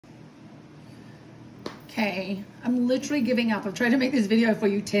Okay, I'm literally giving up. I've tried to make this video for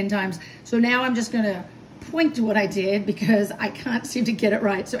you 10 times. So now I'm just gonna point to what I did because I can't seem to get it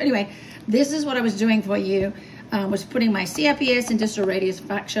right. So anyway, this is what I was doing for you, was putting my CRPS and distal radius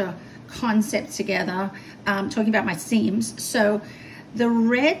fracture concept together, talking about my seams. So the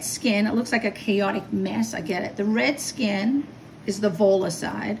red skin, it looks like a chaotic mess, I get it. The red skin is the volar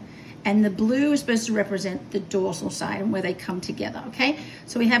side, and the blue is supposed to represent the dorsal side and where they come together, okay?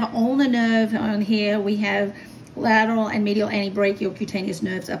 So we have an ulnar nerve on here, we have lateral and medial antebrachial cutaneous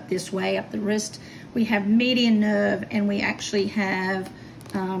nerves up this way, up the wrist. We have median nerve, and we actually have,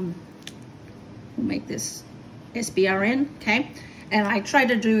 we'll make this SBRN, okay? And I tried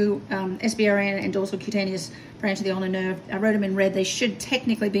to do SBRN and dorsal cutaneous branch of the ulnar nerve. I wrote them in red. They should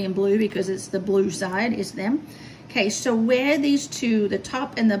technically be in blue because it's the blue side, is them. Okay, so where these two, the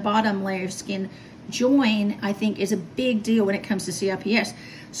top and the bottom layer of skin join, I think is a big deal when it comes to CRPS.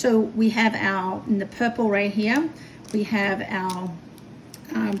 So we have our, in the purple right here, we have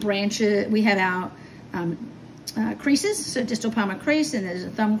our branches, we have our creases, so distal palmar crease, and there's a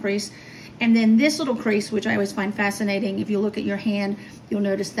thumb crease. And then this little crease, which I always find fascinating, if you look at your hand, you'll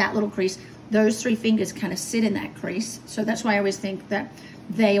notice that little crease. Those three fingers kind of sit in that crease. So that's why I always think that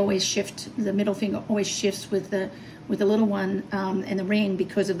they always shift, the middle finger always shifts with the little one and the ring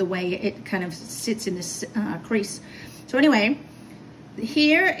because of the way it kind of sits in this crease. So anyway,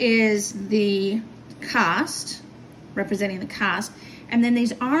 here is the cast, representing the cast. And then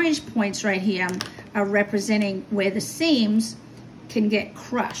these orange points right here are representing where the seams can get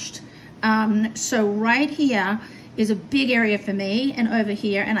crushed. So right here is a big area for me, and over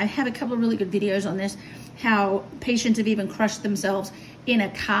here, and I have a couple of really good videos on this, how patients have even crushed themselves in a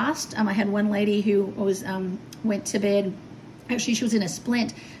cast. I had one lady who was went to bed. Actually, she was in a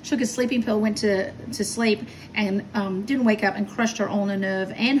splint, took a sleeping pill, went to sleep, and didn't wake up, and crushed her ulnar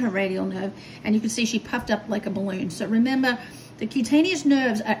nerve and her radial nerve. And you can see she puffed up like a balloon. So remember, the cutaneous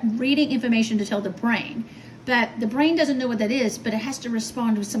nerves are reading information to tell the brain. But the brain doesn't know what that is, but it has to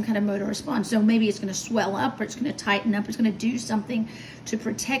respond with some kind of motor response. So maybe it's going to swell up, or it's going to tighten up, it's going to do something to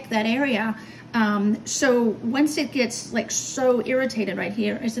protect that area. So once it gets like so irritated right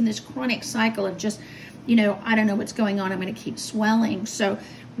here, it's in this chronic cycle of just, you know, I don't know what's going on, I'm going to keep swelling. So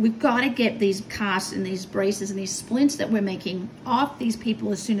we've got to get these casts and these braces and these splints that we're making off these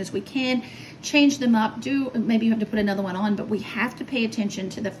people as soon as we can. Change them up, maybe you have to put another one on, but we have to pay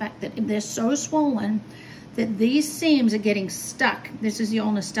attention to the fact that if they're so swollen that these seams are getting stuck. This is the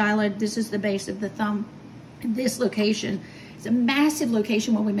ulnar styloid, this is the base of the thumb. This location is a massive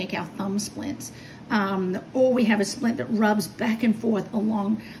location where we make our thumb splints. Or we have a splint that rubs back and forth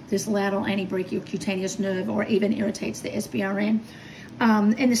along this lateral antebrachial cutaneous nerve, or even irritates the SBRN.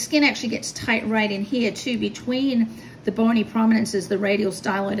 And the skin actually gets tight right in here too, between the bony prominences, the radial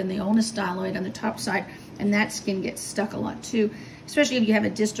styloid and the ulnar styloid on the top side, and that skin gets stuck a lot too, especially if you have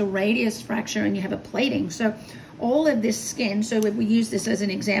a distal radius fracture and you have a plating. So all of this skin, so if we use this as an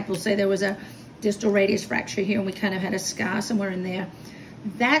example, say there was a distal radius fracture here and we kind of had a scar somewhere in there,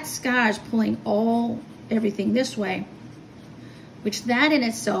 that scar is pulling everything this way, which that in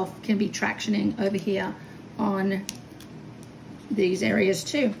itself can be tractioning over here on these areas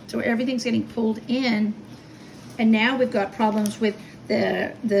too. So everything's getting pulled in, and now we've got problems with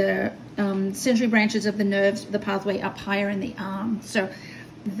the sensory branches of the nerves, the pathway up higher in the arm. So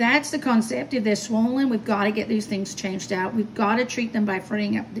that's the concept. If they're swollen, we've got to get these things changed out. We've got to treat them by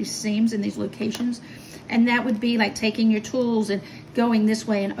freeing up these seams in these locations. And that would be like taking your tools and going this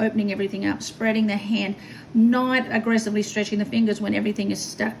way and opening everything up, spreading the hand, not aggressively stretching the fingers when everything is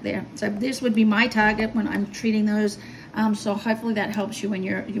stuck there. So this would be my target when I'm treating those. So hopefully that helps you when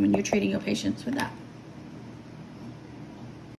you're treating your patients with that.